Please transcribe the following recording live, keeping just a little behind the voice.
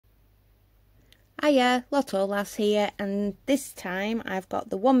Hiya, Lotto Lass here, and this time I've got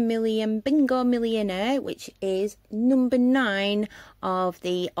the 1 million Bingo Millionaire, which is number 9 of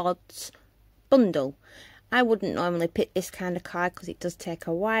the odds bundle. I wouldn't normally pick this kind of card because it does take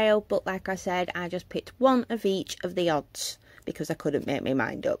a while, but like I said, I just picked one of each of the odds because I couldn't make my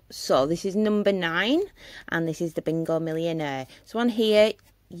mind up. So this is number 9, and this is the Bingo Millionaire. So on here,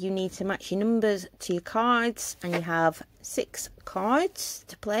 you need to match your numbers to your cards, and you have 6 cards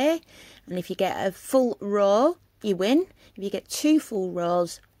to play. And if you get a full row, you win. If you get 2 full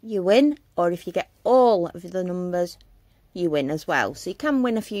rows, you win. Or if you get all of the numbers, you win as well. So you can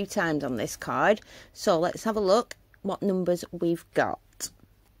win a few times on this card. So let's have a look what numbers we've got.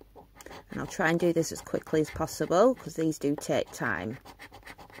 And I'll try and do this as quickly as possible because these do take time.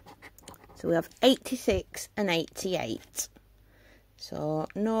 So we have 86 and 88. So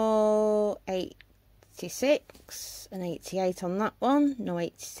no 86 and 88 on that one. No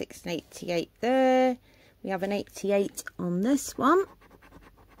 86 and 88 there. We have an 88 on this one.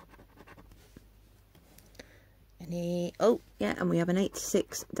 Oh, yeah, and we have an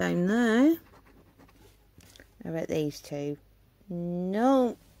 86 down there. How about these two?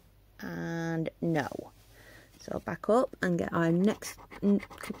 No and no. So back up and get our next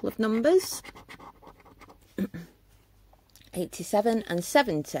couple of numbers. 87 and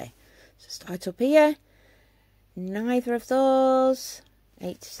 70. So start up here. Neither of those.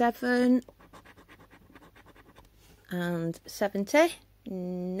 87 and 70.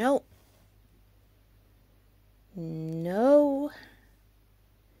 No. No.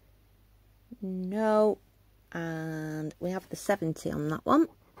 No. And we have the 70 on that one.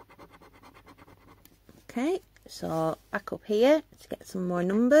 Okay, so back up here to get some more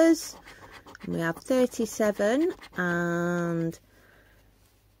numbers. We have 37 and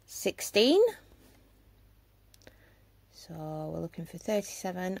 16. So we're looking for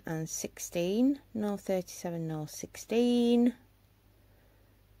 37 and 16. No 37, no 16.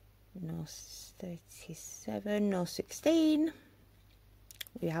 No 37, no 16.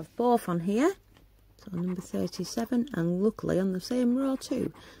 We have both on here. So number 37, and luckily on the same row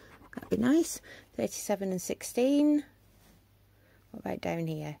too. That'd be nice. 37 and 16. What about down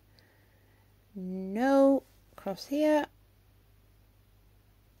here? No. Across here.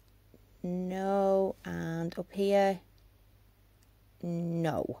 No. And up here.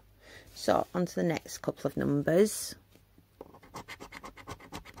 No. So on to the next couple of numbers.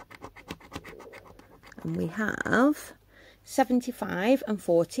 And we have 75 and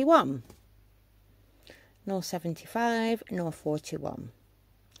 41. No 75, no 41.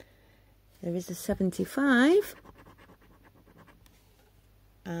 There is a 75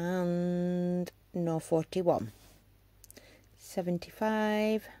 and no 41.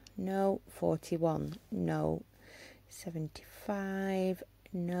 75, no 41, no 75,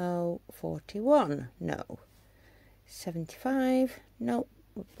 no 41, no 75, no,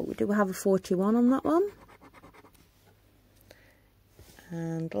 but we do have a 41 on that one.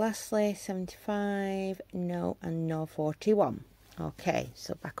 And lastly, 75, no, and no 41. Okay,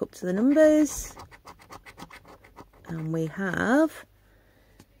 so back up to the numbers. And we have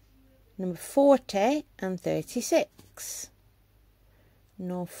number 40 and 36.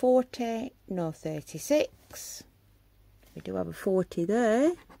 No 40, no 36. We do have a 40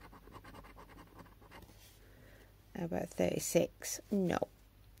 there. How about 36? No.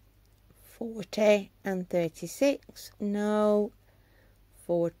 40 and 36. No.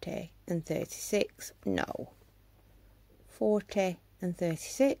 40 and 36. No. 40 and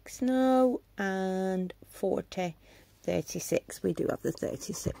 36. No. And 40, 36. We do have the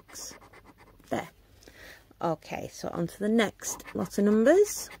 36 there. Okay, so on to the next lot of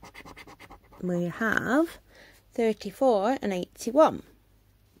numbers. We have 34 and 81.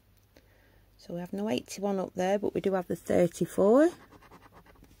 So we have no 81 up there, but we do have the 34.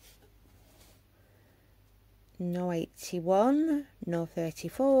 No 81, no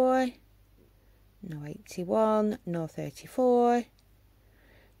 34. No 81, no 34.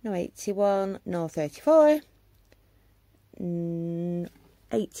 No 81, no 34.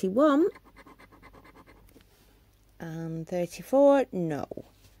 81 and 34, no.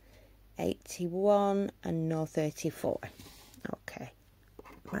 81 and no 34. Okay,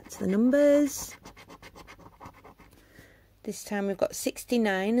 back to the numbers. This time we've got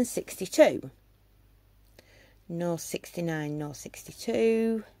 69 and 62. No 69, no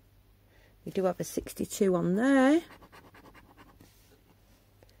 62. We do have a 62 on there.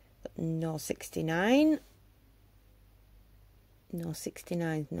 But no 69. No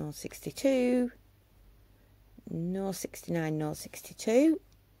 69, no 62. No 69, no 62.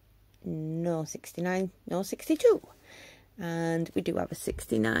 No 69, no 62. And we do have a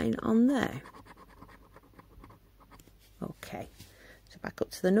 69 on there. Okay, so back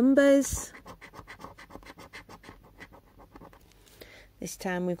up to the numbers. This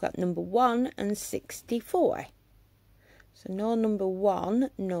time we've got number 1 and 64. So no number 1,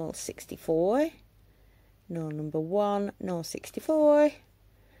 no 64. No number 1, no 64.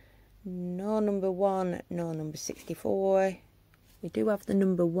 No number 1, no number 64. We do have the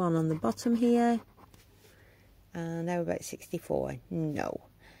number 1 on the bottom here. And how about 64? No.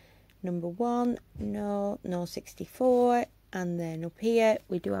 Number 1, no, no 64. And then up here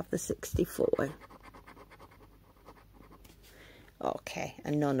we do have the 64. Okay,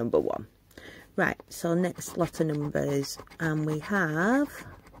 and no number 1. Right, so next lot of numbers, and we have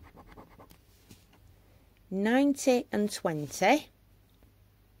 90 and 20. Right,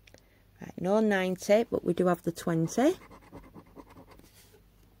 no 90, but we do have the 20.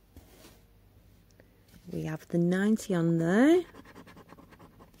 We have the 90 on there,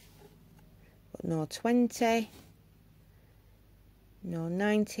 but no 20. No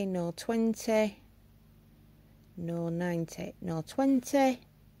 90, no 20. No 90, no 20.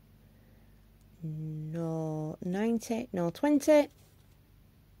 No 90, no 20.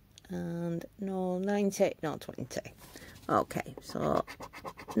 And no 90, no 20. Okay, so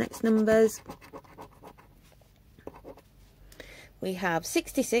next numbers. We have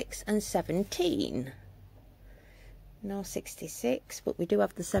 66 and 17. No 66, but we do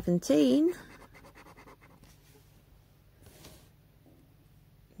have the 17.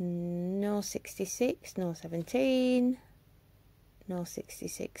 No 66, no 17. No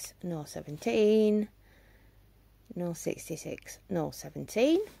 66, no 17. No 66, no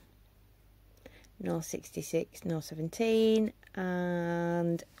 17. No 66, no 17.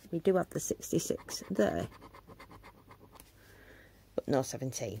 And we do have the 66 there, but no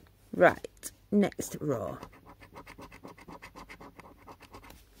 17. Right, next row.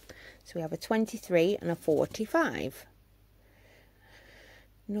 So we have a 23 and a 45.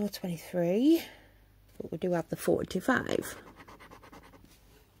 No 23, but we do have the 45.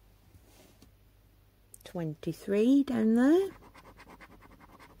 23 down there.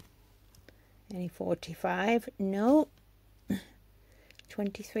 Any 45? No.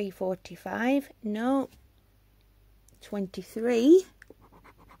 23, 45? No. 23.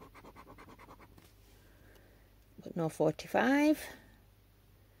 But no 45.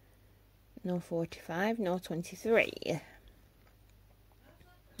 No 45, no 23.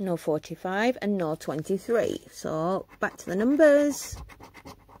 No 45 and no 23. So back to the numbers.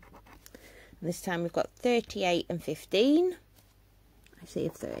 And this time we've got 38 and 15. I see a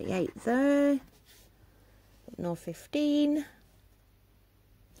 38 there. But no 15.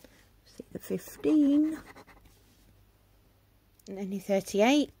 See the 15. And any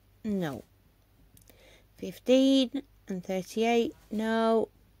 38? No. 15 and 38? No.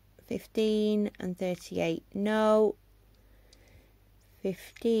 15 and 38? No.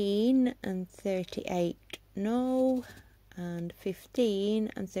 15 and 38? No. And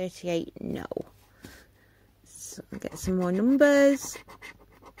 15 and 38? No. So I'll get some more numbers.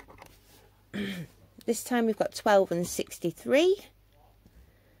 This time we've got 12 and 63.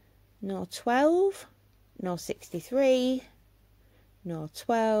 No 12. No 63. No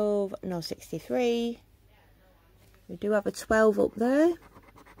 12. No 63. We do have a 12 up there.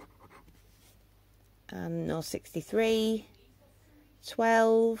 And no 63.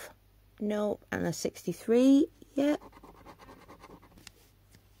 12. No. And a 63. Yeah.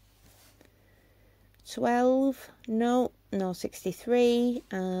 12. No. No 63.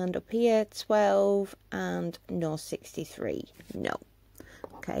 And up here 12 and no 63. No.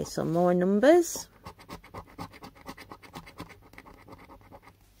 Okay, so more numbers.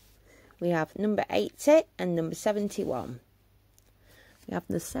 We have number 80 and number 71. We have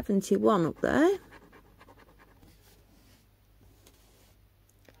the 71 up there.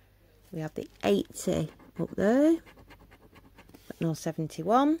 We have the 80 up there, but no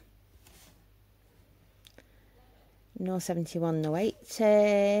 71. No 71, no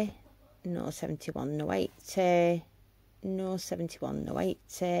 80. No 71, no 80. No 71, no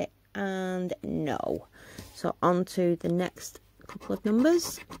 80. And no. So on to the next couple of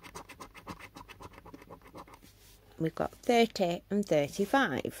numbers. We've got 30 and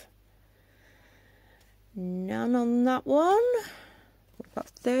 35. None on that one. We've got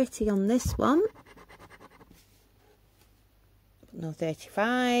 30 on this one. No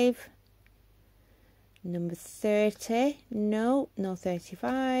 35. Number 30. No, no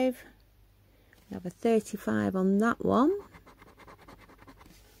 35. We have a 35 on that one.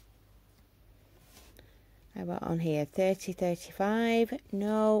 How about on here? 30, 35.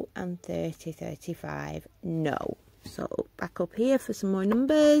 No. And 30, 35. No. So back up here for some more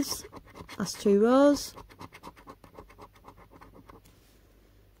numbers. Last two rows.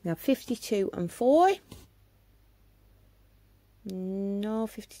 We have 52 and 4. No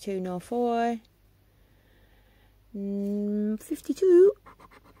 52, no 4. 52,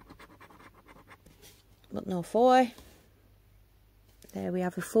 but no 4. There we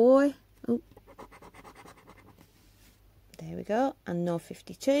have a 4. Oh, there we go, and no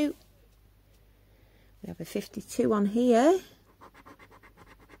 52. We have a 52 on here,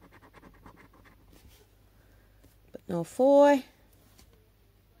 but no 4.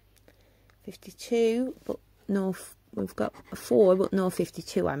 52, but no, we've got a 4, but no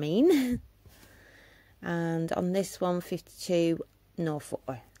 52, I mean. And on this one, 52, no 4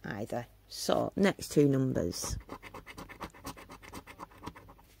 either. So, next two numbers.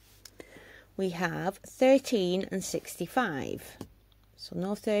 We have 13 and 65. So,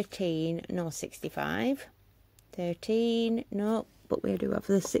 no 13, no 65. 13, no, but we do have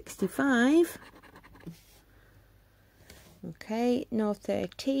the 65. Okay, no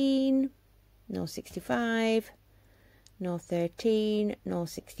 13, no 65. No 13, no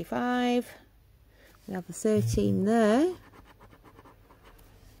 65. We have a 13 there,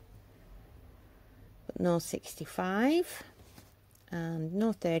 but no 65, and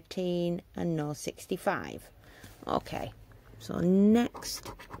no 13 and no 65. Okay, so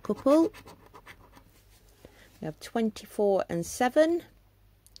next couple, we have 24 and 7,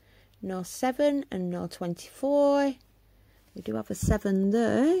 no 7 and no 24. We do have a 7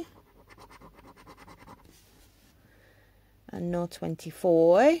 there, and no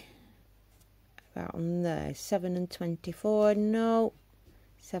 24. About on there, 7 and 24, no.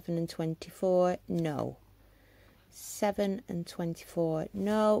 7 and 24, no. 7 and 24,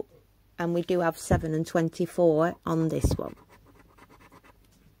 no. And we do have 7 and 24 on this one.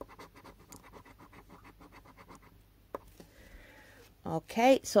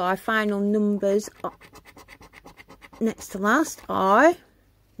 Okay, so our final numbers next to last are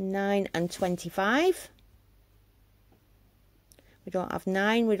 9 and 25. We don't have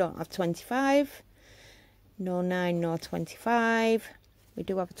 9, we don't have 25. No 9, no 25. We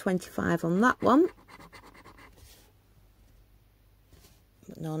do have a 25 on that one.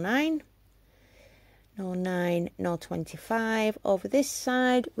 But no 9. No 9, no 25. Over this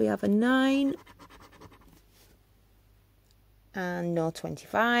side, we have a 9. And no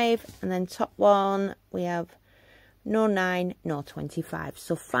 25. And then top one, we have no 9, no 25.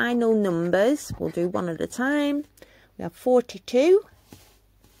 So final numbers, we'll do one at a time. We have 42.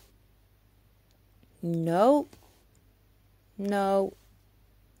 No. No.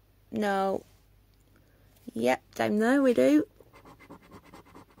 No. Yep, down there we do.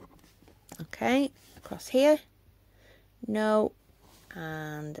 Okay, across here. No.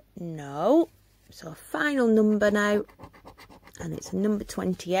 And no. So final number now. And it's number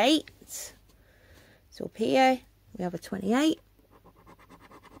 28. So up here we have a 28.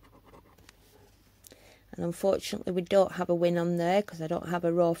 And unfortunately we don't have a win on there because I don't have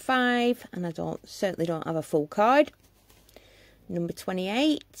a row 5 and I certainly don't have a full card. Number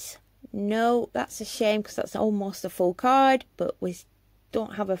 28. No, that's a shame because that's almost a full card, but we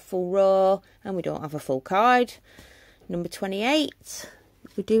don't have a full row and we don't have a full card. Number 28.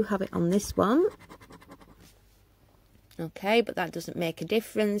 We do have it on this one. Okay, but that doesn't make a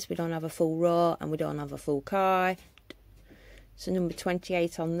difference. We don't have a full row and we don't have a full card. So number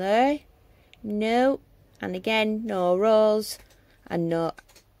 28 on there. No. And again, no rows and no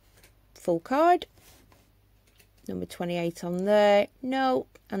full card. Number 28 on there, no.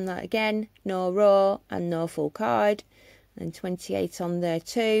 And that again, no row and no full card. And 28 on there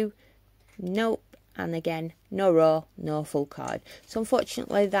too, nope. And again, no row, no full card. So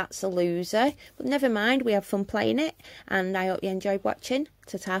unfortunately, that's a loser. But never mind, we had fun playing it. And I hope you enjoyed watching.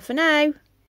 Ta-ta for now.